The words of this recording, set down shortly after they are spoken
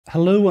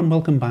Hello and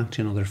welcome back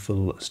to another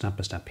full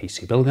step-by-step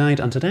PC build guide,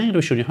 and today I'm going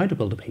to show you how to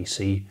build a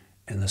PC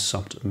in the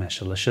SSUPD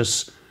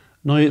Meshlicious.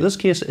 Now this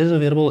case is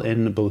available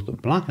in both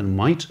black and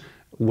white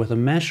with a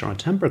mesh or a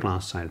tempered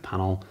glass side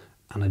panel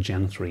and a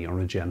Gen 3 or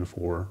a Gen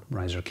 4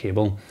 riser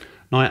cable.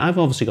 Now I've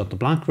obviously got the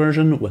black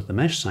version with the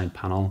mesh side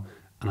panel,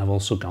 and I've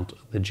also got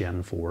the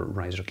Gen 4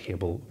 riser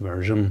cable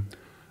version.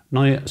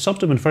 Now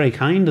SSUPD have been very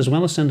kind. As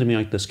well as sending me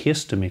out this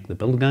case to make the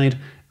build guide,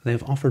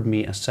 they've offered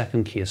me a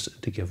second case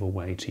to give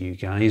away to you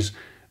guys.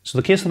 So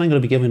the case that I'm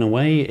going to be giving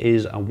away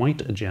is a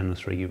white Gen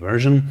 3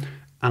 version,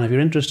 and if you're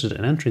interested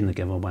in entering the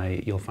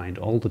giveaway, you'll find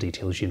all the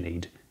details you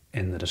need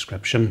in the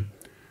description.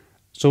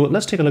 So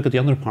let's take a look at the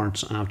other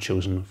parts I've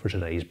chosen for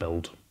today's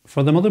build.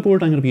 For the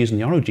motherboard, I'm going to be using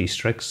the ROG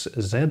STRIX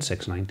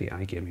Z690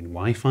 iGaming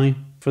Wi-Fi.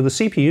 For the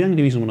CPU, I'm going to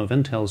be using one of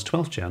Intel's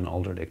 12th Gen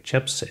Alder Lake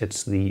chips.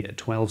 It's the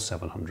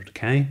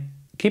 12700K.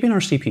 Keeping our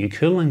CPU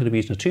cool, I'm going to be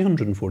using a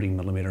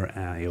 240mm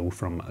IO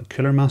from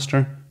Cooler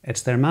Master.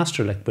 It's their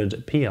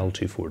MasterLiquid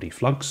PL240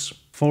 Flux.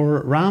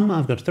 For RAM,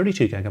 I've got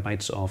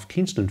 32GB of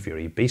Kingston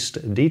Fury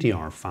Beast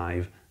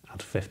DDR5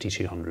 at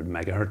 5200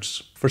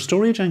 MHz. For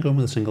storage, I'm going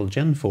with a single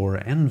Gen 4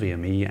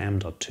 NVMe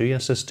M.2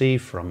 SSD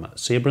from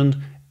Sabrent.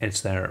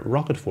 It's their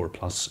Rocket 4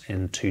 Plus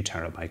in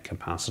 2TB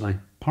capacity.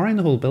 Powering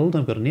the whole build,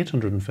 I've got an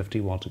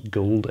 850W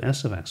gold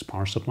SFX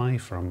power supply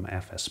from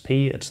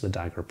FSP. It's the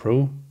Dagger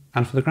Pro.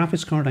 And for the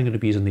graphics card, I'm going to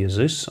be using the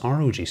ASUS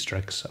ROG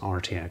STRIX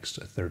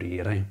RTX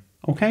 3080.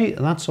 Okay,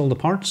 that's all the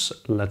parts.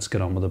 Let's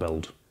get on with the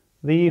build.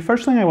 The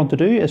first thing I want to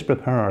do is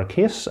prepare our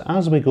case.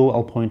 As we go,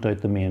 I'll point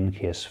out the main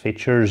case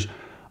features.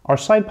 Our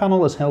side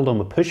panel is held on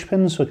with push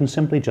pins, so it can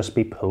simply just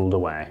be pulled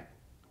away.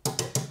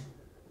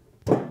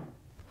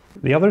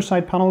 The other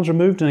side panel is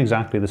removed in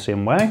exactly the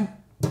same way.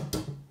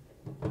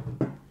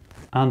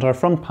 And our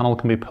front panel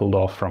can be pulled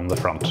off from the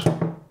front.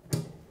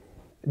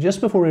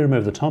 Just before we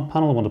remove the top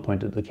panel, I want to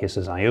point out the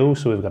case's I/O.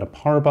 So we've got a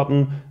power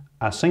button,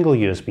 a single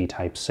USB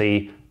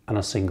Type-C, and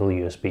a single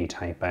USB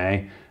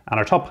Type-A. And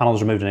our top panel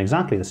is removed in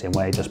exactly the same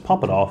way. Just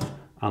pop it off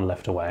and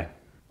lift away.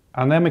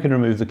 And then we can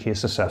remove the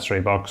case accessory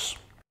box.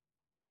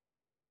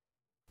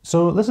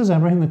 So this is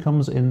everything that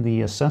comes in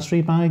the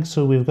accessory bag.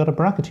 So we've got a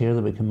bracket here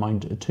that we can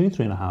mount two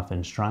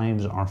 3.5-inch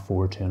drives or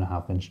four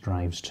 2.5-inch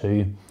drives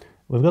to.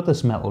 We've got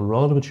this metal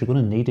rod, which you're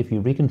going to need if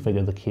you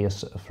reconfigure the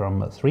case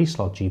from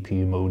 3-slot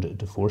GPU mode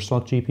to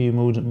 4-slot GPU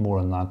mode. More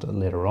on that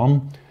later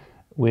on.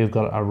 We've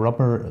got a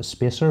rubber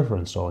spacer for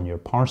installing your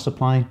power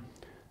supply,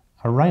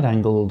 a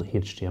right-angled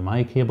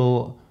HDMI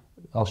cable.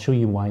 I'll show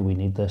you why we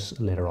need this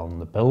later on in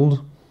the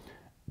build.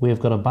 We've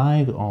got a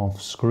bag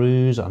of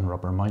screws and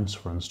rubber mounts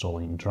for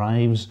installing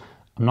drives.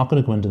 I'm not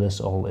going to go into this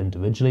all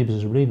individually, but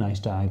there's a really nice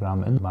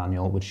diagram in the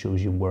manual which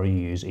shows you where you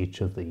use each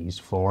of these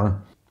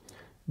for.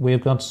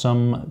 We've got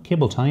some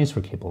cable ties for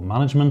cable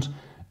management.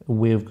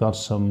 We've got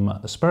some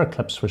spare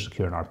clips for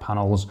securing our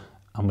panels,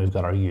 and we've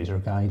got our user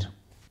guide.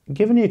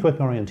 Giving you a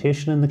quick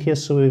orientation in the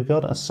case, so we've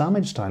got a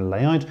sandwich style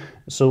layout.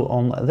 So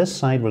on this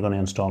side, we're going to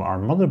install our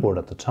motherboard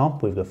at the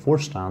top. We've got 4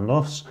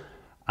 standoffs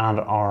and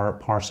our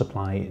power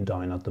supply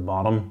down at the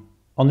bottom.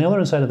 On the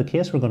other side of the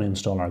case, we're going to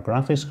install our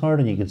graphics card,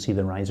 and you can see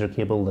the riser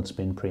cable that's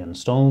been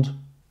pre-installed.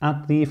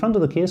 At the front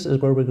of the case is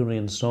where we're going to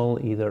install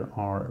either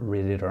our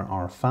radiator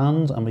or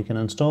fans, and we can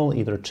install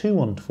either two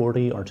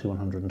 140 or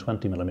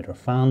 220mm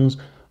fans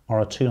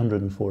or a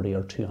 240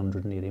 or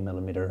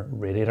 280mm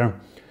radiator.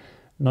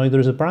 Now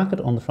there's a bracket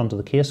on the front of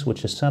the case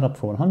which is set up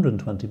for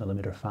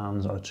 120mm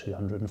fans or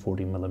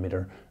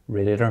 240mm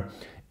radiator.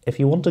 If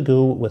you want to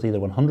go with either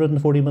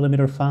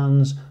 140mm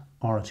fans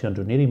or a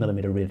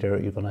 280mm radiator,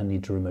 you're going to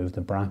need to remove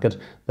the bracket.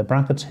 The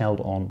bracket's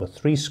held on with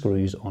 3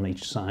 screws on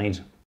each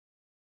side.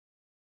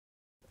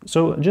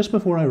 So just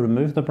before I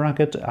remove the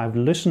bracket, I've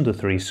loosened the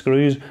 3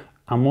 screws,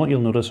 and what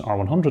you'll notice our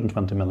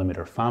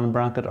 120mm fan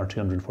bracket or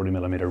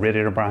 240mm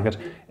radiator bracket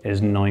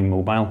is now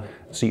mobile.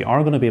 So you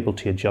are going to be able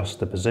to adjust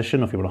the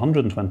position of your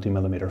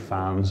 120mm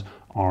fans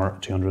or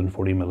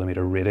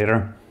 240mm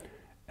radiator.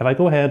 If I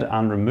go ahead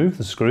and remove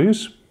the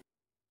screws,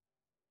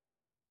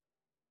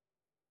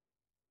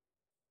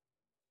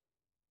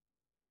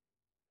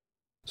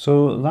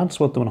 so that's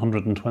what the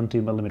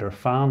 120mm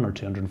fan or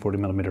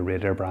 240mm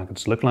radiator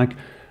brackets look like.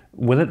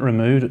 With it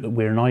removed,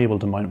 we're now able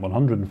to mount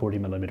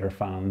 140mm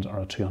fans or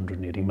a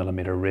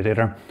 280mm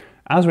radiator.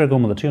 As we're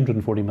going with a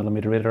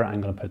 240mm radiator,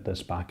 I'm going to put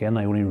this back in.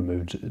 I only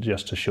removed it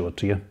just to show it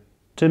to you.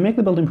 To make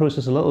the building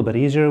process a little bit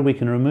easier, we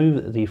can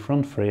remove the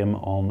front frame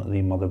on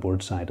the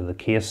motherboard side of the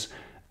case.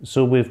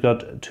 So we've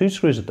got 2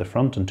 screws at the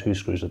front and 2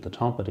 screws at the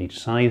top at each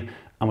side,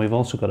 and we've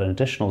also got an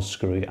additional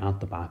screw at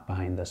the back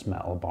behind this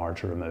metal bar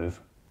to remove.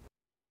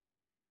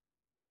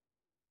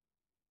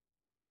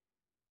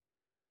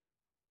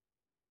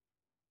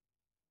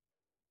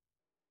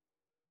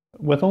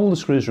 With all the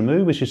screws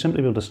removed, we should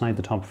simply be able to slide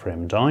the top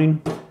frame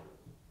down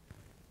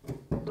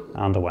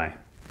and away.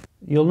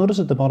 You'll notice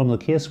at the bottom of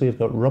the case we've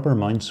got rubber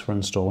mounts for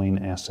installing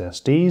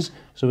SSDs.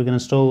 So we can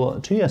install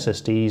 2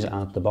 SSDs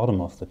at the bottom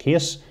of the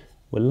case.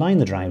 We'll line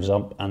the drives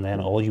up, and then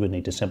all you would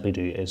need to simply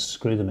do is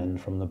screw them in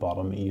from the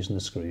bottom using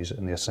the screws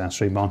in the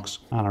accessory box.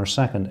 And our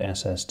second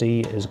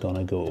SSD is going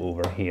to go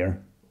over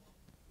here.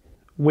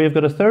 We've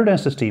got a third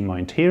SSD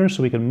mount here,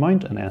 so we can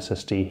mount an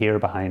SSD here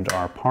behind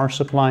our power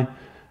supply,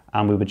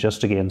 and we would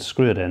just again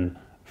screw it in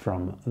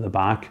from the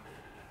back.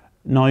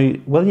 Now,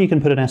 whether you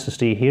can put an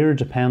SSD here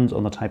depends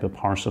on the type of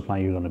power supply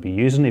you're going to be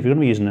using. If you're going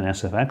to be using an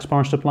SFX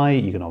power supply,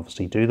 you can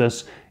obviously do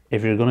this.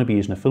 If you're going to be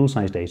using a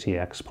full-sized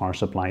ATX power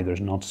supply, there's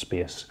not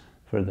space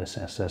for this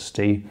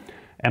SSD.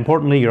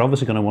 Importantly, you're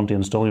obviously going to want to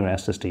install your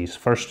SSDs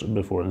first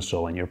before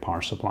installing your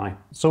power supply.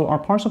 So our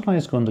power supply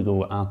is going to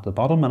go at the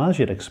bottom, and as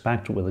you'd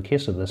expect with a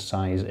case of this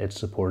size, it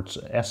supports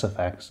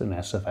SFX and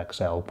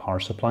SFXL power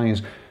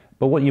supplies.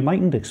 But what you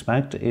mightn't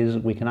expect is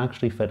we can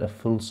actually fit a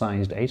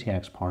full-sized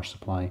ATX power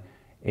supply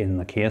in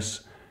the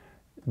case.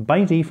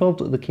 By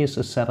default, the case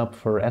is set up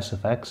for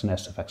SFX and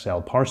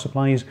SFXL power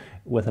supplies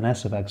with an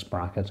SFX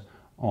bracket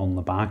on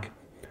the back.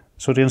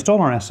 So to install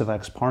our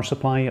SFX power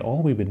supply,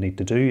 all we would need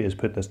to do is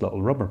put this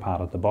little rubber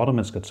pad at the bottom.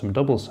 It's got some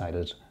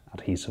double-sided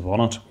adhesive on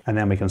it, and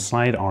then we can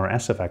slide our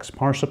SFX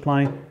power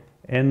supply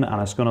in,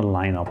 and it's going to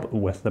line up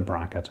with the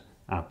bracket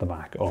at the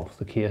back of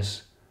the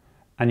case.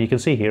 And you can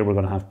see here we're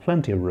going to have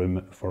plenty of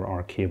room for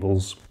our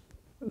cables.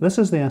 This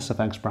is the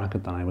SFX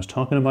bracket that I was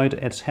talking about.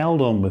 It's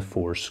held on with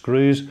 4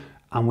 screws,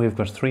 and we've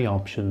got 3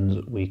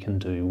 options we can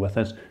do with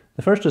it.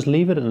 The first is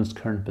leave it in its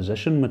current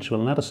position, which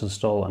will let us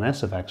install an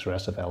SFX or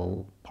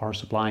SFL power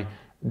supply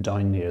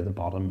down near the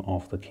bottom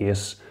of the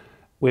case.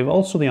 We have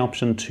also the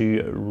option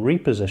to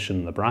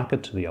reposition the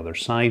bracket to the other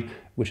side,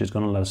 which is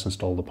going to let us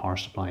install the power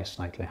supply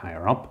slightly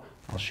higher up.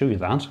 I'll show you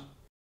that.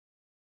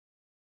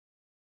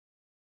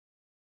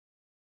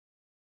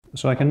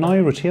 So I can now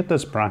rotate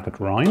this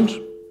bracket round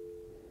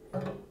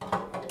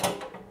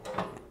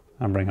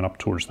and bring it up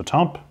towards the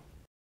top.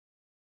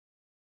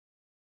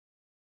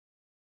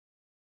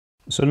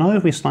 So now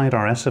if we slide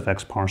our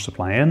SFX power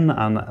supply in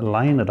and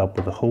line it up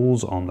with the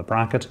holes on the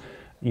bracket,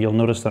 you'll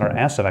notice that our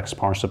SFX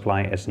power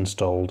supply is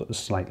installed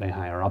slightly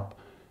higher up.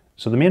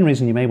 So the main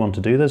reason you may want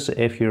to do this,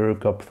 if you've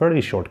got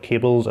fairly short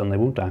cables and they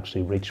won't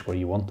actually reach where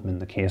you want them in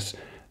the case,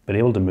 but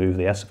able to move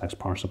the SFX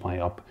power supply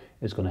up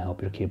is going to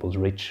help your cables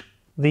reach.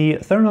 The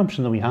third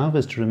option that we have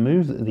is to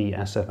remove the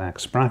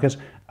SFX bracket,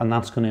 and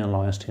that's going to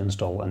allow us to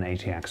install an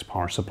ATX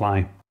power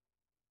supply.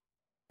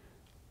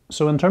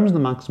 So in terms of the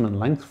maximum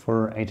length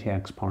for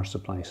ATX power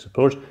supply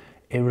support,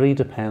 it really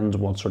depends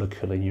what sort of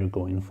cooling you're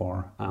going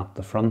for at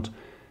the front.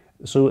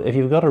 So if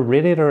you've got a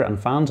radiator and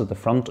fans at the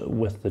front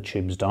with the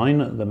tubes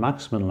down, the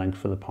maximum length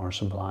for the power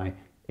supply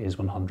is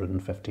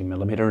 150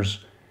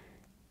 millimeters.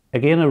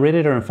 Again, a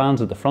radiator and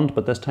fans at the front,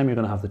 but this time you're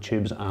going to have the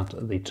tubes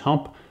at the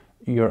top.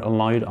 You're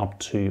allowed up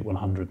to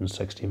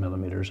 160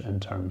 millimeters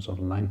in terms of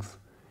length.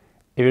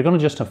 If you're going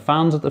to just have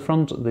fans at the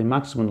front, the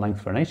maximum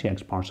length for an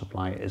ATX power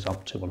supply is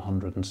up to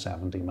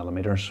 170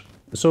 millimeters.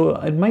 So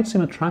it might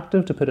seem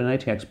attractive to put an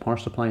ATX power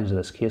supply into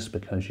this case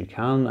because you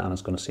can, and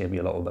it's going to save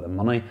you a little bit of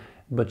money,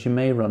 but you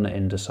may run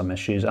into some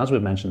issues. As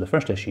we've mentioned, the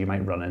first issue you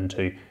might run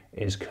into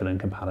is cooling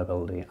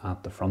compatibility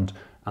at the front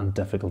and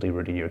difficulty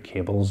routing your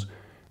cables.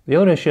 The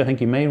other issue I think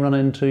you may run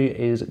into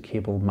is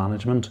cable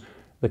management.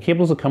 The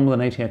cables that come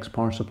with an ATX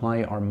power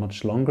supply are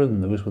much longer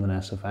than those with an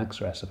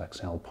SFX or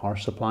SFXL power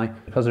supply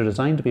because they're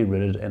designed to be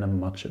routed in a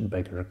much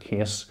bigger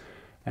case.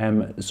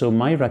 So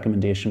my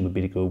recommendation would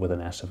be to go with an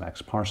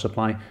SFX power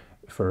supply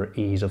for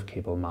ease of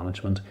cable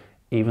management,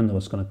 even though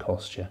it's going to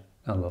cost you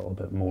a little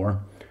bit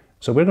more.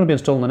 So we're going to be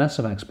installing an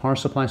SFX power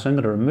supply, so I'm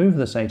going to remove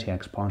this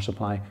ATX power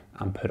supply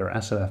and put our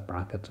SFX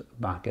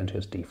bracket back into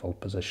its default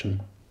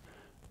position.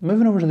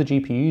 Moving over to the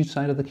GPU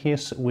side of the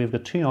case, we've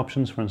got 2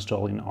 options for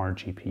installing our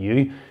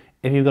GPU.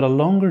 If you've got a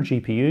longer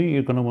GPU,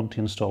 you're going to want to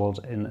install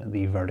it in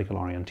the vertical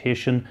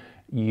orientation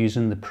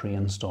using the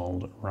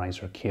pre-installed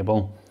riser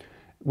cable.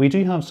 We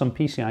do have some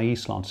PCIe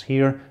slots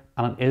here,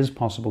 and it is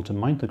possible to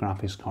mount the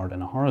graphics card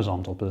in a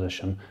horizontal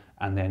position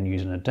and then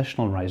use an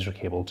additional riser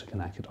cable to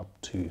connect it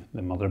up to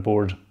the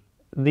motherboard.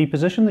 The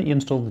position that you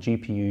install the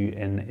GPU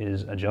in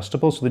is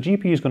adjustable, so the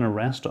GPU is going to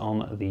rest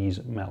on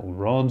these metal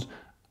rods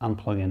and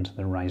plug into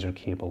the riser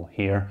cable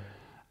here.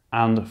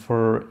 And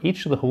for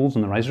each of the holes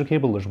in the riser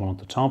cable, there's one at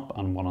the top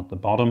and one at the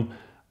bottom.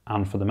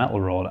 And for the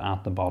metal rod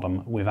at the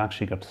bottom, we've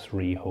actually got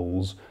 3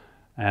 holes.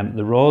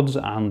 The rods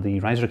and the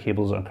riser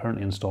cables are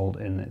currently installed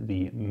in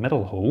the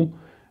middle hole,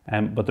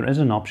 but there is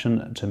an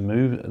option to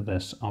move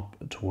this up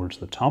towards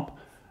the top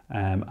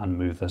and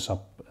move this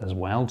up as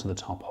well to the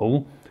top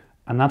hole.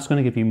 And that's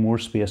going to give you more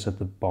space at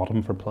the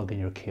bottom for plugging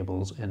your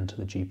cables into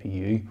the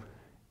GPU.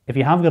 If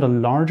you have got a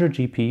larger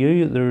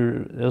GPU,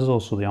 there is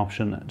also the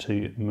option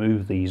to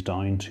move these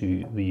down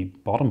to the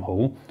bottom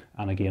hole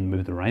and again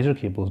move the riser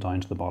cables down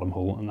to the bottom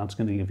hole, and that's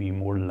going to give you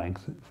more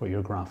length for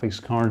your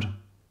graphics card.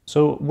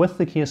 So with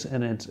the case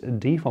in its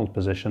default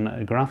position,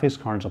 graphics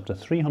cards up to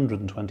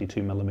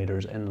 322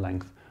 millimeters in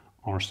length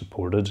are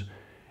supported.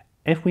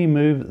 If we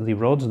move the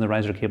rods and the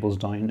riser cables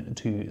down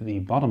to the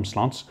bottom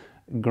slots,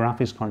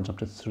 graphics cards up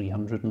to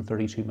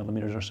 332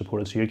 millimeters are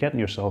supported, so you're getting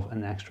yourself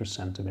an extra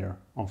centimeter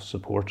of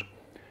support.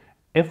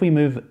 If we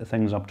move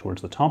things up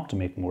towards the top to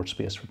make more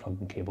space for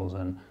plugging cables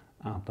in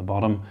at the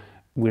bottom,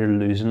 we're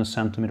losing a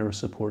centimetre of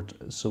support,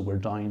 so we're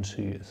down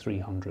to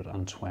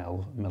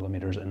 312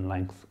 millimetres in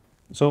length.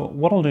 So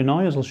what I'll do now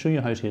is I'll show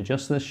you how to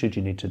adjust this should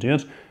you need to do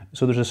it.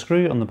 So there's a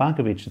screw on the back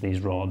of each of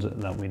these rods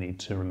that we need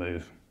to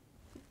remove.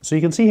 So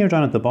you can see here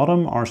down at the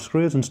bottom, our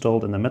screw is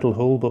installed in the middle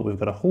hole, but we've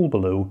got a hole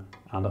below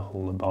and a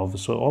hole above.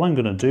 So all I'm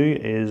going to do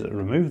is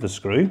remove the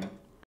screw.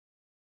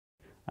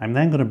 I'm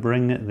then going to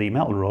bring the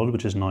metal rod,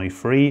 which is now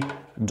free,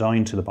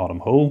 down to the bottom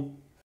hole.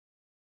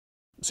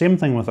 Same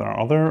thing with our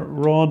other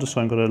rod, so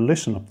I'm going to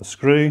loosen up the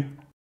screw,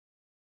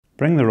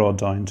 bring the rod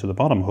down to the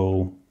bottom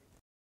hole.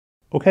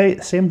 Okay,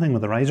 same thing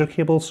with the riser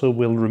cable, so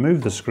we'll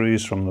remove the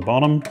screws from the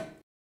bottom.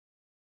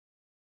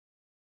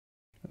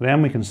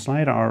 Then we can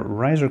slide our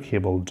riser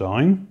cable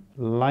down,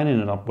 lining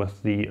it up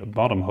with the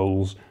bottom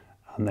holes,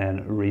 and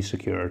then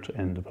re-secure it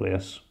into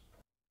place.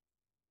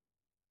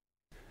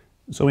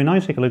 So we now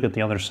take a look at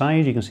the other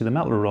side. You can see the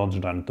metal rods are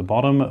down at the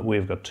bottom,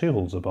 we've got two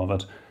holes above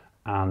it,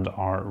 and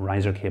our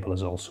riser cable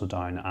is also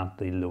down at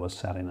the lowest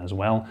setting as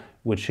well,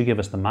 which should give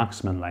us the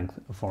maximum length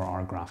for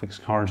our graphics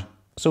card.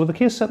 So with the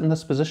case set in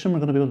this position, we're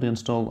going to be able to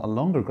install a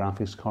longer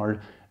graphics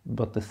card,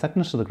 but the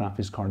thickness of the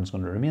graphics card is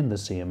going to remain the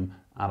same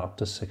at up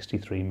to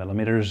 63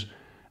 millimeters.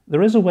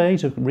 There is a way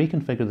to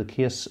reconfigure the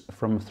case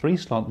from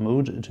 3-slot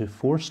mode to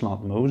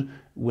 4-slot mode,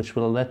 which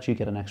will let you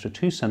get an extra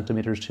 2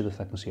 centimeters to the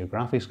thickness of your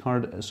graphics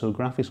card, so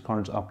graphics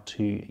cards up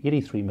to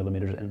 83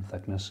 millimeters in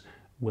thickness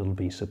will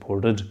be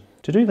supported.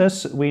 To do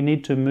this, we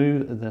need to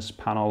move this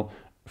panel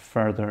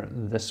further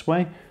this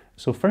way.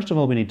 So first of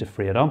all, we need to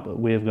free it up.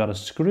 We've got a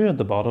screw at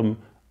the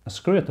bottom, a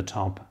screw at the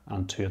top,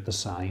 and 2 at the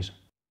side.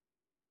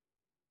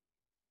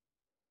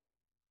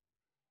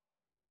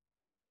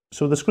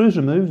 So the screws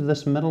removed,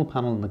 this middle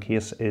panel in the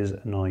case is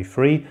now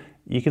free.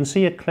 You can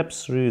see it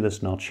clips through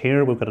this notch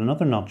here. We've got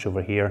another notch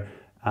over here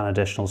and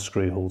additional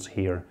screw holes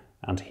here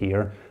and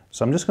here.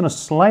 So I'm just going to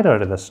slide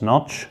out of this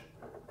notch,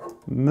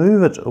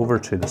 move it over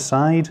to the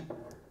side.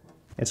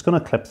 It's going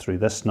to clip through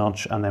this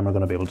notch, and then we're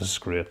going to be able to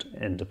screw it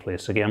into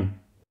place again.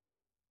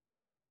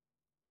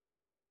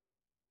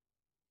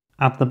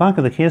 At the back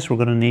of the case, we're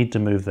going to need to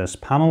move this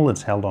panel.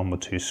 It's held on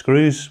with 2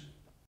 screws.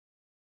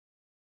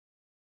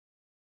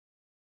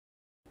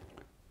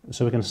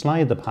 So we can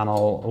slide the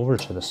panel over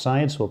to the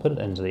side, so we'll put it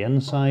into the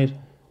inside,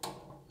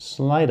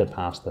 slide it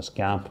past this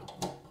gap,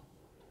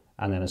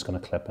 and then it's going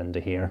to clip into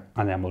here,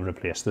 and then we'll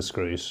replace the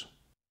screws.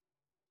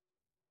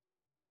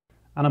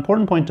 An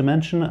important point to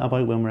mention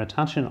about when we're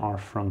attaching our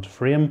front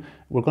frame,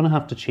 we're going to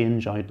have to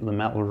change out the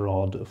metal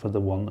rod for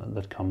the one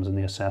that comes in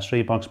the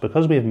accessory box.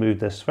 Because we have moved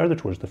this further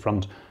towards the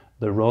front,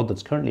 the rod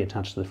that's currently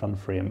attached to the front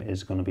frame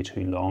is going to be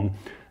too long.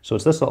 So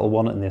it's this little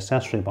one in the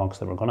accessory box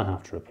that we're going to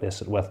have to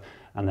replace it with,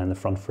 and then the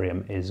front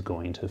frame is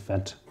going to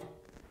fit.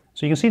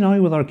 So you can see now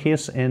with our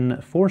case in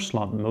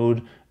 4-slot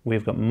mode,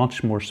 we've got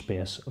much more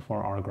space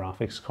for our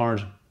graphics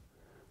card.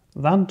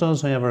 That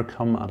does, however,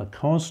 come at a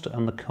cost,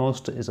 and the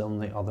cost is on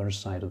the other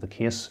side of the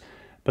case.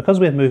 Because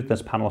we have moved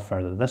this panel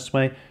further this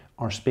way,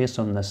 our space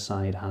on this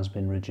side has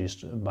been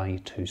reduced by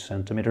 2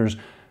 centimeters.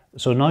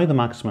 So now the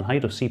maximum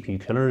height of CPU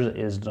coolers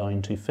is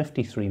down to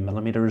 53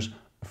 millimeters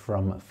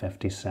from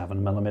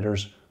 57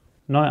 millimeters.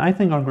 Now I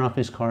think our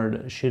graphics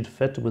card should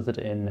fit with it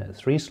in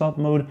 3-slot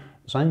mode,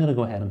 so I'm going to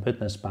go ahead and put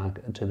this back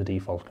to the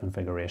default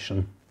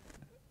configuration.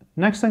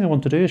 Next thing I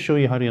want to do is show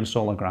you how to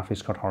install a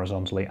graphics card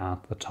horizontally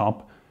at the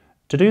top.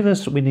 To do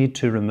this, we need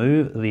to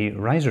remove the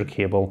riser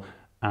cable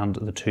and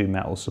the 2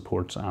 metal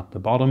supports at the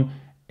bottom.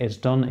 It's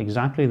done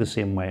exactly the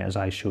same way as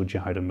I showed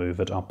you how to move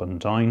it up and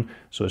down.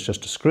 So it's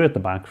just a screw at the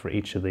back for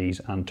each of these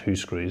and 2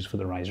 screws for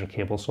the riser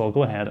cable. So I'll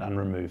go ahead and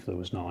remove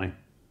those now.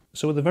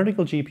 So with the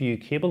vertical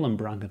GPU cable and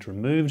bracket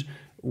removed,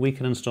 we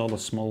can install a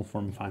small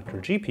form factor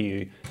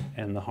GPU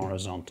in the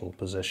horizontal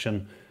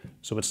position.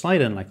 So it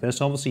slide in like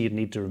this. Obviously you'd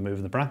need to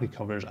remove the bracket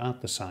covers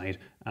at the side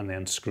and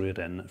then screw it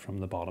in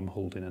from the bottom,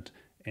 holding it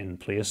in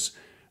place.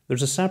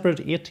 There's a separate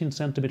 18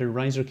 centimeter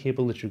riser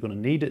cable that you're going to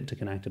need to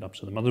connect it up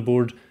to the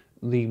motherboard.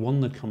 The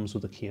one that comes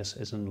with the case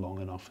isn't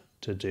long enough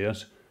to do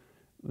it.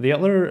 The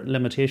other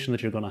limitation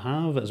that you're going to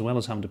have, as well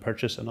as having to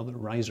purchase another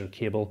riser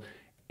cable,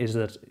 is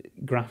that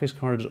graphics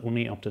cards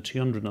only up to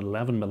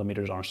 211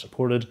 millimeters are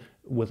supported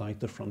without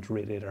the front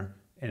radiator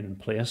in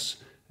place.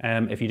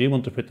 If you do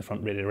want to put the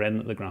front radiator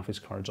in, the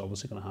graphics card's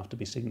obviously going to have to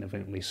be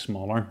significantly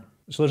smaller.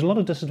 So there's a lot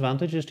of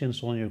disadvantages to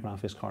installing your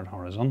graphics card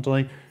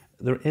horizontally.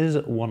 There is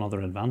one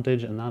other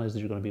advantage, and that is that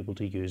you're going to be able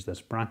to use this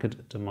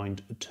bracket to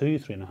mount 2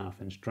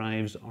 3.5-inch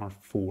drives or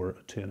 4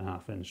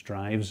 2.5-inch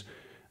drives.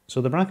 So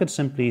the bracket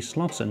simply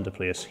slots into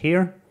place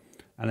here,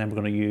 and then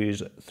we're going to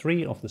use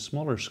 3 of the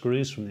smaller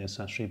screws from the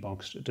accessory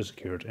box to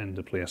secure it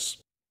into place.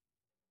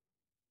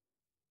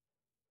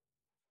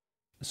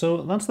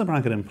 So that's the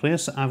bracket in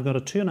place. I've got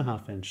a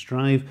 2.5-inch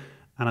drive,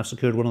 and I've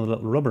secured one of the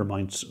little rubber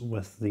mounts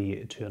with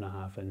the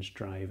 2.5-inch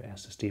drive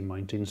SSD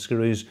mounting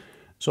screws.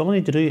 So all I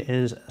need to do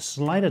is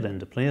slide it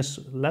into place,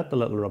 let the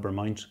little rubber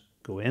mount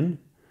go in,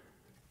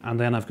 and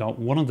then I've got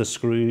one of the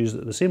screws,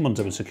 the same ones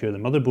I would secure the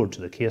motherboard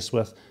to the case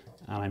with,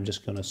 and I'm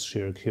just going to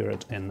secure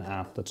it in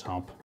at the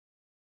top.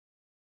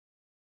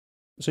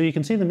 So you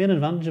can see the main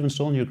advantage of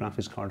installing your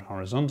graphics card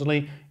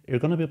horizontally, you're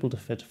going to be able to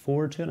fit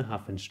 4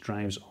 2.5-inch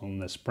drives on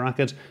this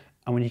bracket,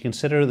 and when you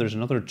consider there's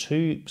another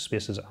 2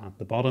 spaces at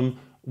the bottom,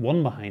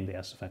 one behind the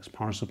SFX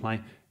power supply,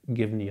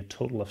 giving you a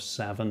total of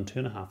 7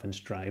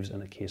 2.5-inch drives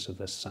in a case of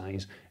this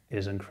size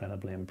is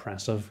incredibly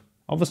impressive.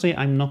 Obviously,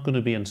 I'm not going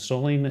to be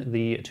installing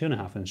the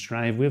 2.5-inch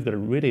drive. We've got a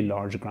really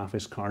large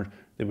graphics card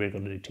that we're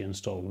going to need to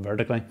install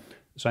vertically,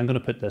 so I'm going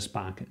to put this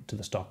back to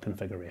the stock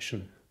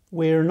configuration.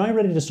 We're now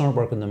ready to start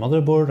working the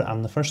motherboard,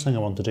 and the first thing I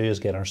want to do is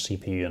get our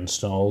CPU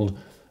installed.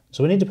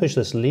 So we need to push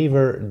this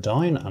lever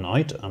down and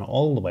out and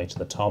all the way to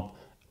the top,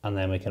 and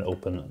then we can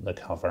open the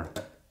cover.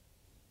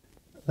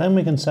 Then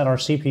we can set our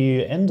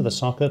CPU into the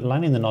socket,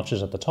 lining the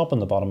notches at the top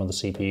and the bottom of the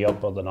CPU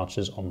up with the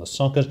notches on the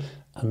socket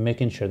and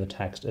making sure the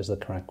text is the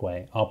correct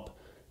way up.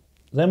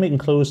 Then we can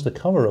close the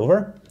cover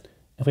over.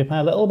 If we apply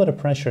a little bit of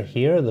pressure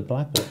here, the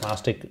black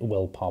plastic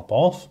will pop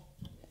off.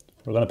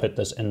 We're going to put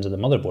this into the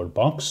motherboard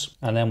box,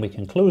 and then we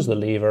can close the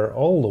lever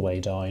all the way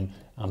down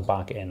and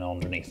back in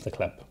underneath the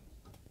clip.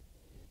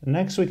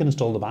 Next we can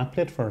install the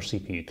backplate for our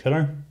CPU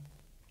cooler,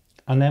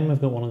 and then we've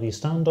got one of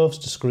these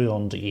standoffs to screw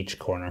onto each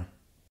corner.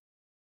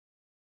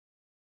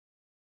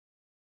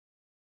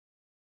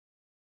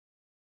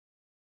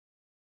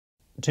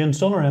 To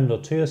install our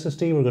M.2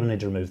 SSD, we're going to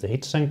need to remove the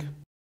heatsink.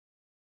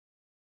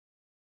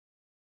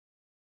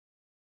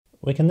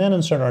 We can then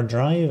insert our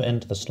drive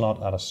into the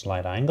slot at a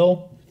slight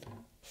angle,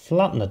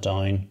 flatten it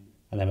down,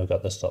 and then we've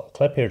got this little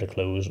clip here to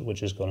close,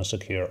 which is going to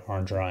secure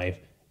our drive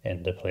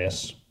into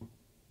place.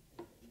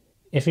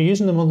 If you're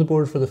using the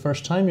motherboard for the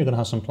first time, you're going to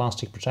have some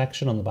plastic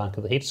protection on the back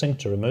of the heatsink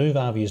to remove.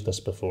 I've used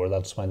this before,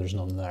 that's why there's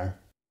none there.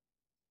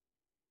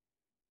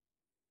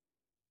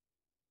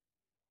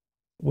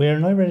 We're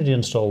now ready to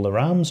install the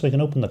RAM, so we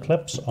can open the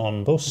clips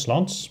on both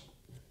slots.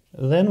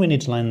 Then we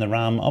need to line the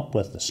RAM up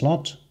with the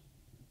slot.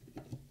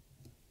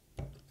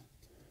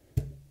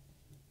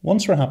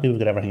 Once we're happy we've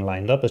got everything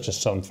lined up, it's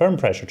just some firm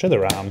pressure to the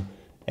RAM,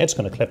 it's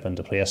going to clip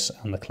into place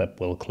and the clip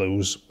will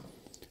close.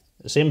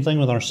 Same thing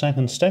with our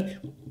second stick.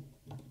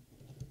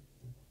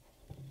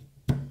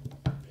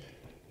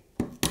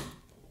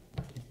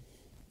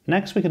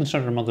 Next we can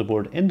insert our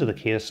motherboard into the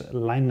case,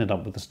 lining it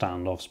up with the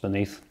standoffs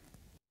beneath.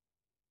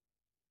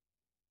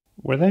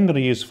 We're then going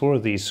to use 4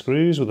 of these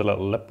screws with a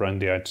little lip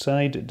round the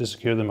outside to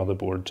secure the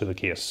motherboard to the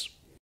case.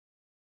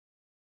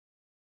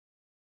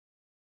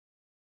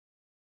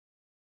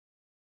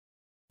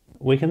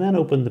 We can then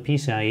open the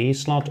PCIe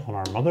slot on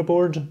our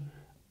motherboard.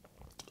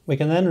 We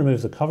can then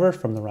remove the cover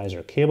from the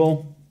riser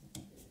cable,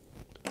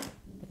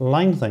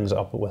 line things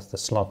up with the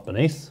slot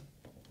beneath,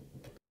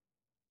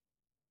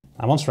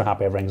 and once we're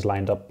happy everything's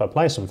lined up,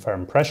 apply some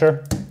firm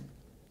pressure.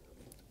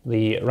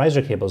 The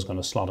riser cable is going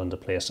to slot into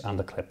place and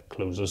the clip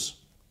closes.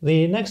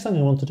 The next thing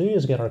I want to do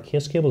is get our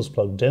case cables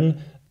plugged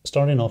in,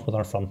 starting off with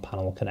our front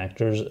panel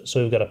connectors.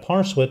 So we've got a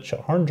power switch,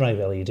 hard drive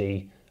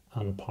LED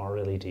and power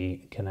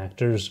LED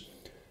connectors.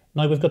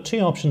 Now we've got 2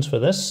 options for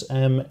this.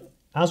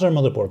 As our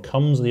motherboard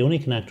comes, the only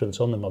connector that's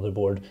on the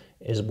motherboard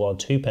is a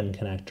 2-pin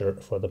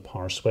connector for the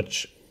power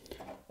switch.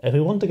 If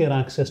we want to get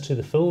access to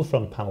the full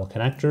front panel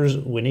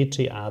connectors, we need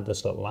to add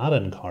this little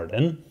add-in card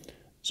in.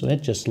 So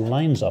it just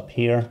lines up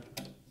here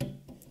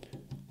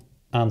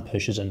and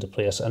pushes into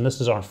place, and this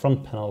is our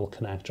front panel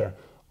connector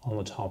on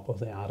the top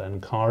of the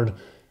add-in card.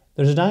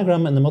 There's a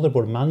diagram in the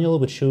motherboard manual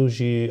which shows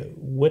you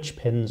which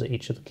pins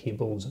each of the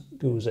cables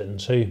goes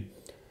into.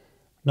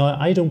 Now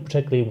I don't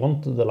particularly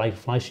want the light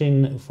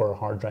flashing for a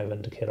hard drive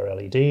indicator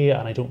LED,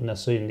 and I don't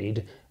necessarily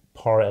need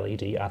power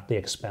LED at the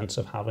expense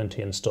of having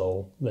to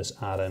install this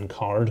add-in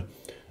card.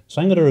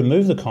 So I'm going to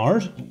remove the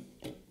card,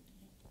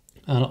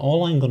 and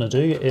all I'm going to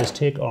do is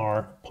take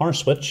our power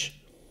switch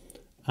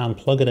and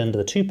plug it into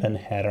the 2-pin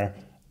header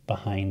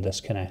behind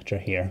this connector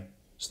here.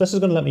 So this is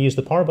going to let me use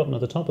the power button at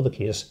the top of the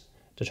case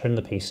to turn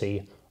the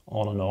PC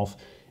on and off.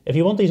 If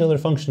you want these other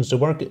functions to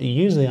work,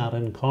 use the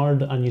add-in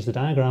card and use the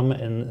diagram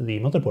in the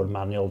motherboard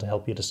manual to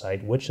help you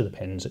decide which of the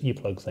pins you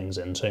plug things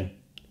into.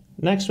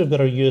 Next we've got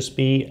our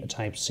USB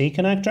Type-C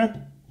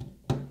connector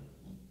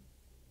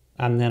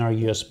and then our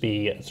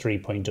USB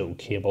 3.0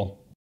 cable.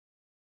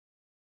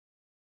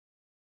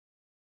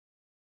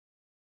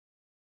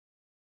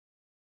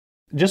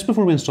 Just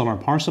before we install our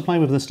power supply,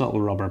 we have this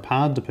little rubber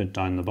pad to put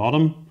down the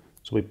bottom.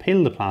 So we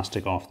peel the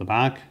plastic off the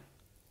back,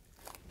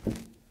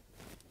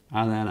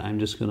 and then I'm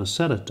just going to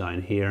set it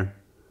down here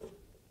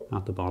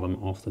at the bottom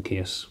of the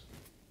case.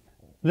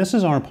 This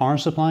is our power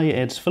supply.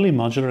 It's fully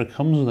modular. It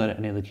comes without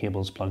any of the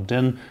cables plugged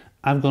in.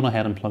 I've gone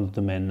ahead and plugged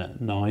them in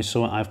now.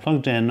 So I've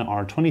plugged in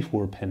our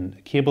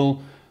 24-pin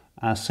cable,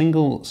 a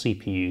single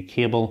CPU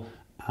cable,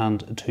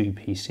 and 2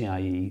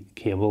 PCIe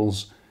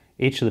cables.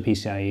 Each of the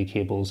PCIe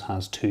cables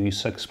has 2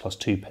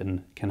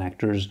 6+2-pin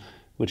connectors,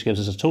 which gives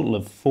us a total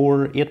of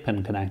 4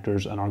 8-pin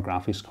connectors, and our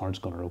graphics card is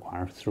going to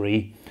require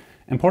 3.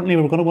 Importantly,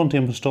 we're going to want to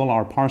install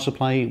our power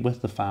supply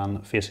with the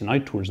fan facing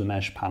out towards the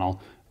mesh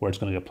panel, where it's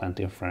going to get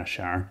plenty of fresh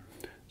air.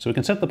 So we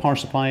can set the power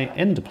supply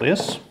into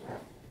place.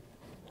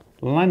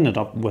 lining it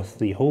up with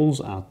the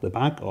holes at the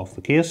back of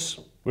the case.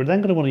 We're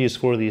then going to want to use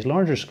 4 of these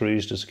larger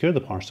screws to secure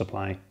the power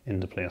supply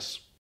into place.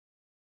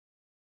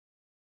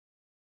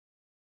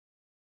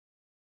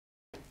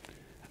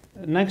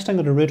 Next, I'm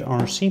going to route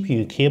our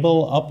CPU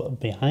cable up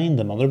behind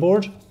the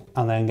motherboard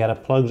and then get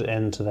it plugged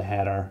into the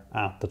header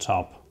at the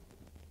top.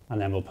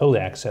 And then we'll pull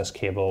the excess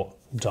cable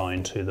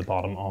down to the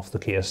bottom of the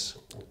case.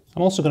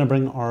 I'm also going to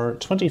bring our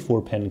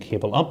 24-pin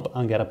cable up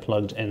and get it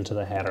plugged into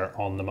the header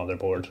on the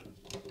motherboard.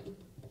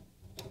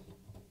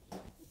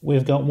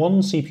 We've got one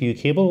CPU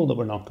cable that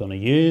we're not going to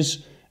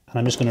use, and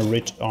I'm just going to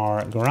route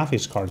our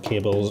graphics card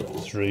cables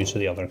through to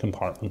the other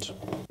compartment.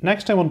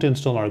 Next, I want to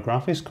install our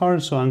graphics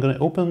card, so I'm going to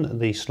open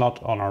the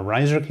slot on our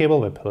riser cable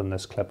by pulling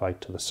this clip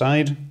out to the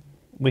side.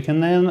 We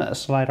can then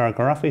slide our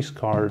graphics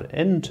card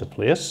into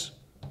place.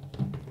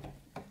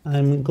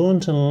 I'm going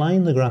to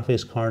line the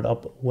graphics card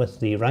up with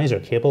the riser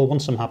cable.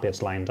 Once I'm happy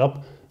it's lined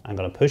up, I'm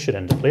going to push it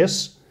into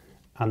place,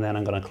 and then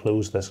I'm going to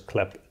close this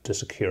clip to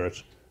secure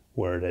it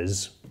where it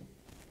is.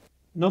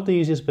 Not the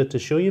easiest bit to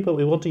show you, but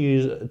we want to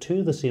use 2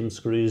 of the same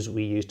screws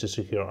we used to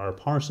secure our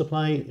power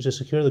supply to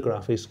secure the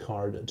graphics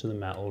card to the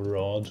metal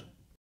rod.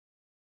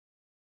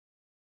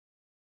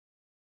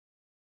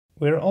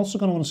 We're also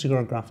going to want to secure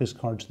our graphics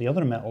card to the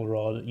other metal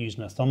rod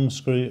using a thumb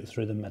screw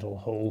through the middle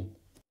hole.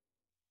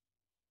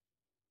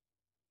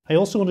 I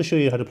also want to show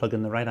you how to plug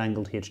in the right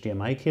angled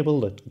HDMI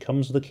cable that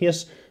comes with the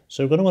case.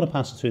 So we're going to want to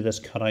pass it through this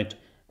cutout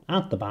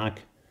at the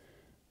back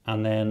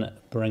and then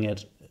bring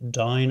it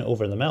down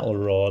over the metal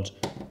rod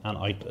and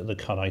out the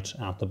cutout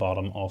at the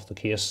bottom of the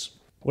case.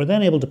 We're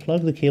then able to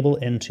plug the cable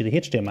into the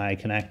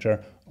HDMI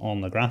connector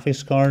on the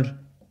graphics card.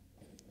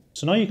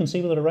 So now you can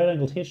see with a right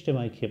angled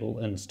HDMI cable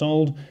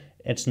installed,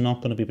 it's not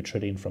going to be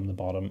protruding from the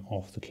bottom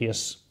of the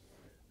case.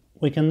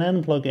 We can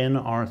then plug in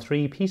our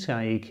 3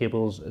 PCIe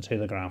cables to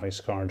the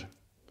graphics card.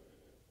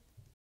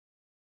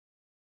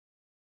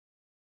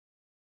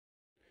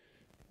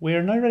 We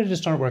are now ready to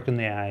start working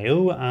the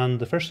I/O, and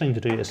the first thing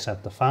to do is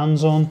set the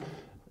fans on.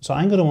 So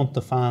I'm going to want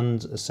the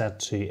fans set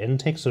to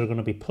intake, so they're going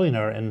to be pulling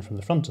air in from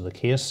the front of the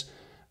case,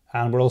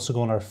 and we're also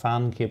going to have our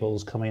fan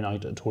cables coming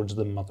out towards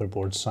the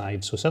motherboard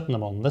side, so setting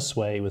them on this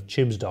way with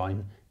tubes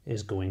down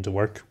is going to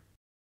work.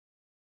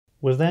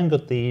 We've then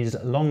got these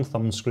long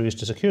thumb screws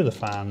to secure the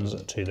fans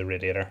to the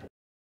radiator.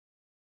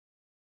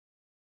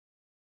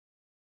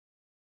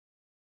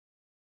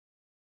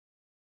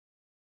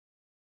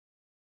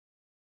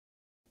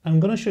 I'm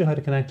going to show you how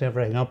to connect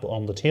everything up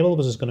on the table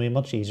because it's going to be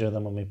much easier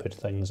than when we put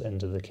things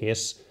into the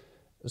case.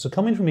 So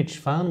coming from each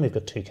fan, we've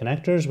got 2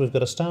 connectors. We've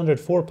got a standard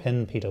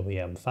 4-pin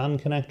PWM fan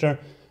connector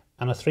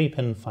and a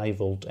 3-pin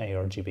 5-volt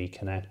ARGB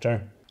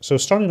connector. So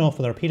starting off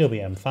with our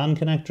PWM fan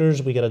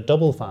connectors, we get a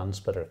double fan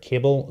splitter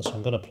cable, so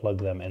I'm going to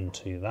plug them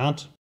into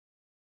that.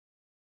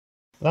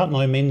 That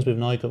now means we've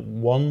now got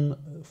one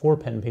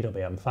 4-pin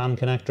PWM fan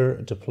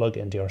connector to plug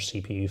into our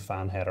CPU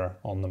fan header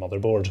on the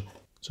motherboard.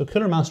 So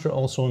Cooler Master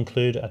also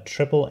include a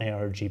triple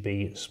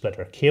ARGB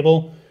splitter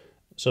cable.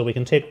 So we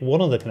can take one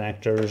of the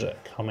connectors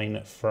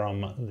coming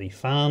from the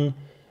fan,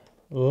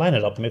 line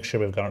it up, make sure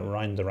we've got it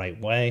round the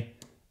right way,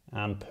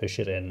 and push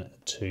it in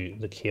to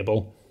the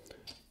cable.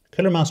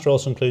 Cooler Master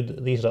also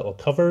include these little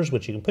covers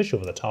which you can push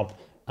over the top,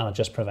 and it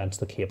just prevents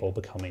the cable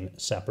becoming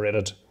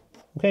separated.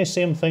 Okay,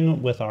 same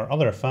thing with our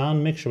other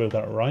fan, make sure we've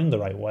got it round the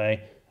right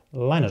way,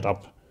 line it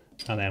up,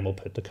 and then we'll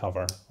put the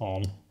cover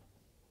on.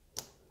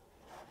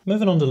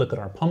 Moving on to look at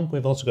our pump,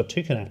 we've also got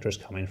 2 connectors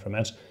coming from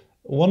it.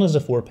 One is a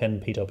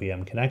 4-pin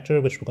PWM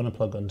connector, which we're going to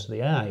plug into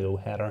the I/O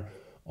header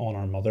on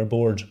our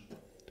motherboard.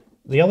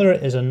 The other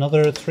is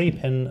another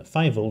 3-pin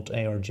 5-volt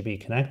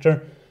ARGB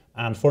connector,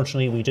 and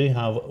fortunately we do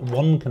have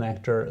one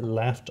connector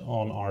left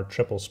on our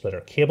triple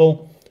splitter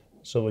cable,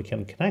 so we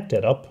can connect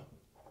it up,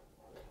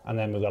 and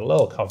then we've got a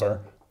little cover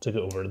to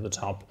go over to the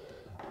top.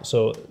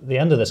 So the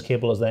end of this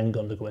cable is then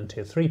going to go into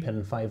a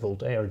 3-pin 5-volt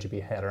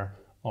ARGB header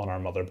on our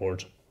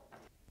motherboard.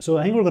 So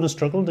I think we're going to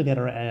struggle to get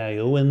our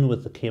AIO in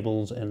with the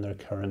cables in their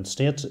current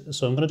state,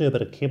 so I'm going to do a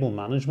bit of cable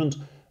management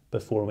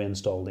before we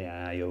install the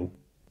AIO.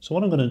 So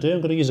what I'm going to do,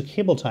 I'm going to use a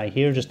cable tie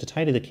here just to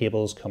tidy the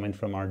cables coming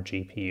from our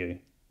GPU.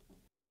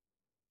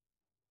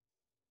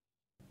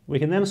 We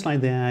can then slide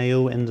the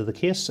AIO into the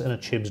case in a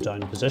tubes down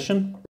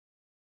position.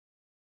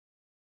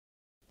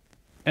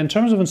 In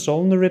terms of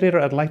installing the radiator,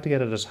 I'd like to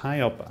get it as high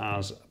up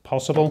as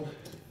possible.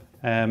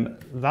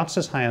 That's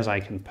as high as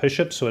I can push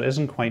it, so it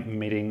isn't quite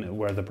meeting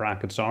where the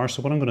brackets are.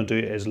 So what I'm going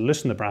to do is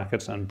loosen the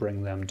brackets and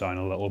bring them down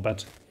a little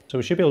bit. So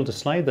we should be able to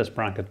slide this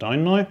bracket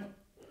down now,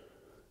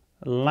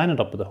 line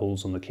it up with the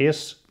holes on the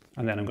case,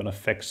 and then I'm going to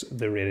fix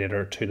the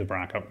radiator to the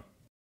bracket.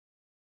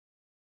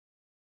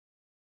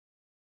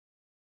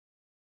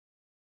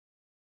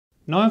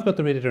 Now I've got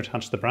the radiator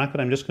attached to the bracket,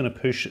 I'm just going to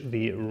push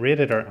the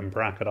radiator and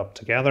bracket up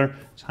together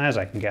as high as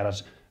I can get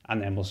it,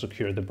 and then we'll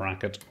secure the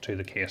bracket to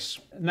the case.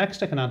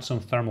 Next I can add some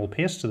thermal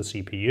paste to the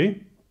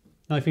CPU.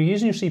 Now if you're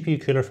using your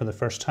CPU cooler for the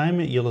first time,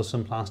 you'll have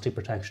some plastic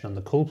protection on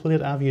the cold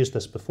plate. I've used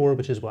this before,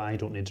 which is why I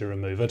don't need to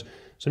remove it.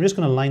 So I'm just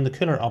going to line the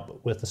cooler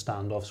up with the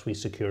standoffs we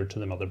secured to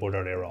the motherboard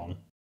earlier on.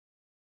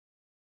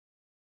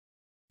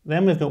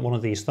 Then we've got one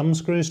of these thumb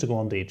screws to go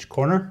onto each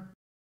corner.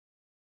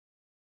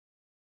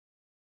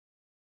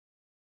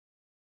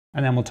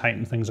 And then we'll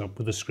tighten things up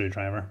with a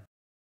screwdriver.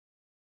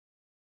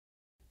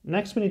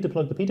 Next we need to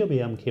plug the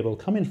PWM cable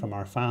coming from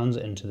our fans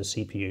into the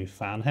CPU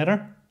fan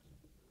header.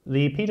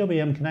 The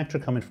PWM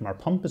connector coming from our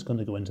pump is going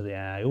to go into the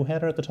AIO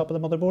header at the top of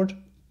the motherboard.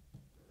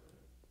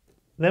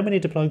 Then we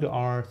need to plug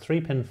our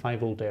 3-pin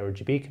 5V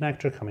ARGB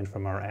connector coming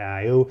from our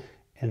AIO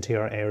into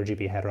our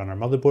ARGB header on our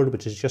motherboard,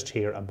 which is just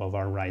here above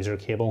our riser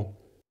cable.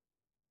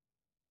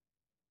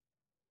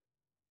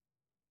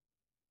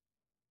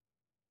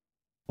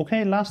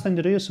 Okay, last thing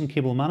to do is some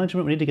cable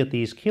management. We need to get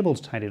these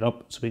cables tidied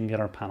up so we can get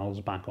our panels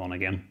back on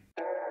again.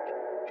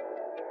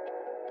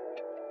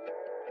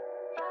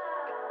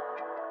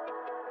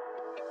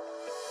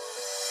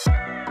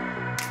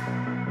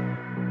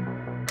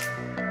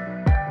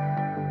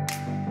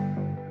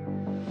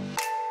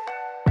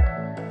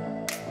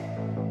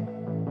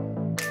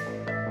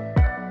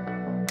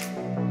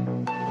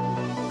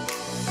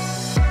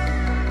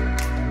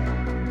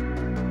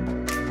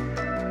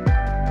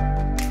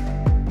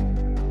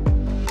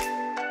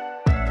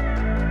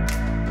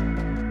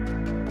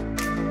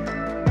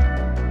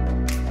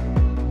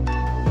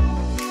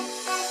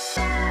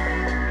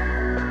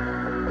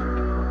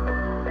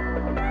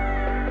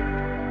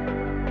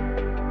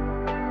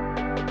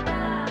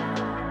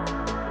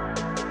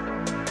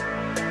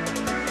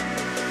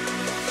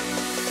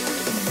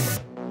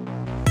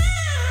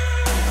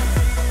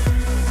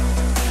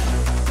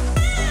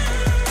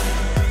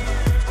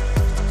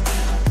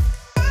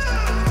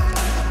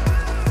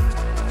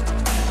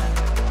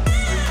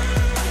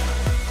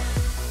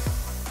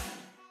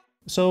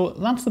 So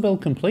that's the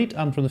build complete,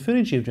 and from the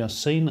footage you've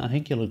just seen, I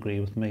think you'll agree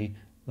with me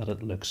that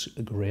it looks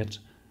great.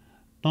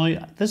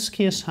 Now, this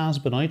case has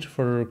been out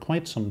for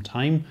quite some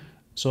time,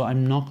 so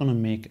I'm not going to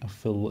make a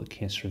full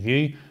case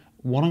review.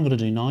 What I'm going to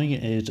do now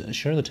is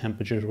share the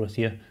temperatures with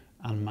you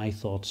and my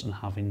thoughts on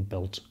having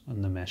built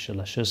on the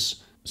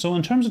Meshlicious. So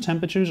in terms of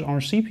temperatures, our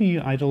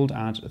CPU idled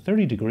at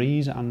 30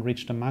 degrees and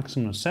reached a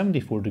maximum of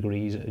 74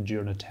 degrees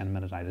during a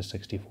 10-minute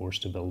AIDA64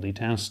 stability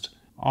test.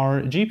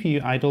 Our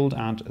GPU idled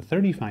at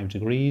 35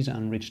 degrees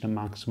and reached a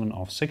maximum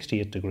of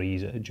 68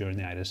 degrees during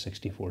the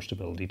AIDA64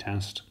 stability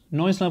test.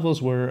 Noise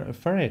levels were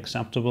very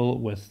acceptable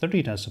with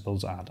 30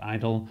 decibels at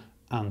idle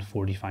and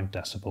 45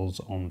 decibels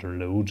under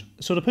load.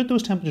 So to put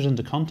those temperatures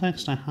into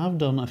context, I have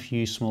done a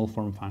few small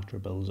form factor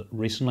builds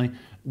recently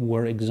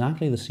where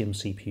exactly the same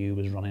CPU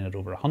was running at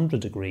over 100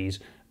 degrees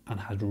and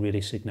had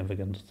really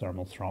significant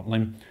thermal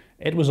throttling.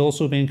 It was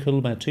also being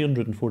cooled by a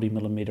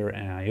 240mm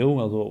AIO,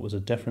 although it was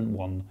a different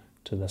one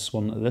to this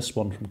one. This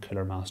one from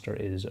Cooler Master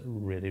is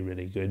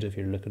really good if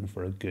you're looking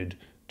for a good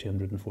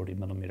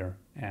 240mm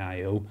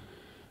AIO.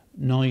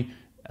 Now,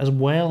 as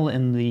well,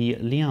 in the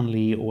Lian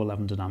Li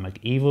 011 Dynamic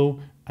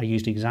Evo, I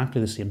used exactly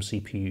the same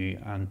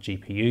CPU and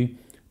GPU.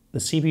 The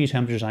CPU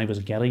temperatures I was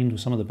getting,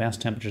 some of the best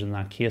temperatures in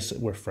that case,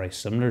 were very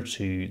similar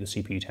to the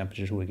CPU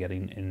temperatures we're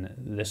getting in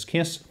this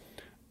case.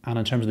 And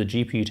in terms of the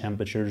GPU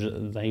temperatures,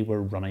 they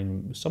were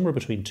running somewhere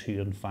between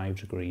 2 and 5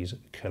 degrees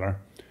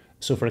cooler.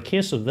 So for a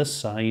case of this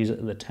size,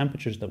 the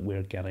temperatures that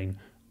we're getting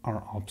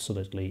are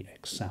absolutely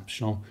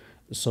exceptional.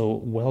 So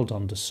well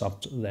done to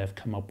SSUPD, they've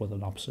come up with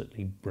an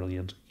absolutely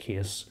brilliant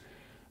case.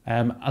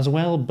 As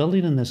well,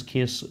 building in this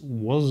case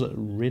was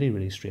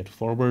really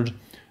straightforward.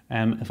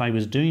 If I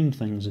was doing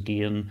things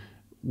again,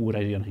 would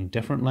I do anything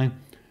differently?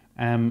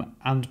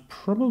 And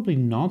probably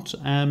not.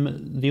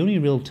 The only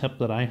real tip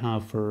that I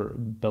have for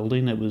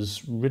building, it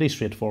was really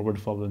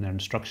straightforward following their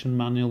instruction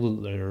manual.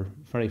 They're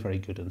very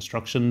good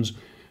instructions.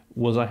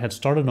 Was I had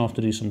started off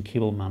to do some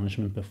cable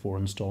management before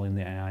installing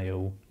the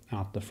AIO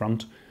at the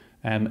front.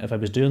 If I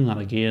was doing that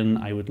again,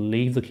 I would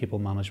leave the cable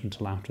management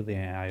till after the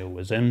AIO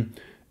was in,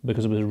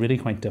 because it was really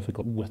quite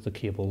difficult with the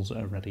cables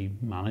already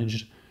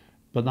managed.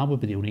 But that would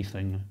be the only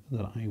thing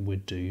that I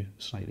would do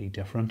slightly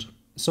different.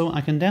 So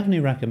I can definitely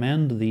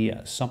recommend the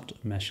SSUPD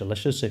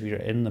Meshlicious if you're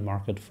in the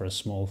market for a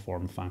small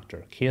form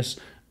factor case.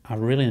 I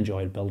really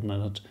enjoyed building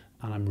it,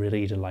 and I'm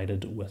really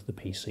delighted with the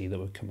PC that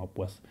we've come up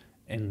with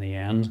in the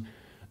end.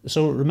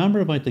 So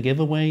remember about the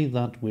giveaway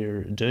that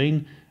we're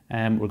doing.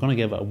 We're going to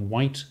give a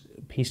white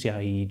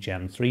PCIe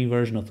Gen 3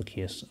 version of the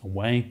case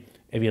away.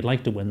 If you'd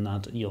like to win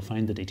that, you'll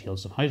find the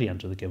details of how to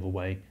enter the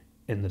giveaway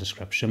in the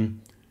description.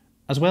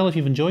 As well, if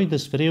you've enjoyed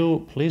this video,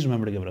 please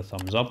remember to give it a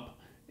thumbs up.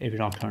 If you're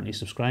not currently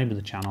subscribed to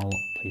the channel,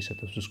 please hit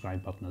the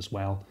subscribe button as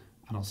well,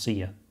 and I'll see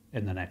you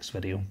in the next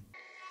video.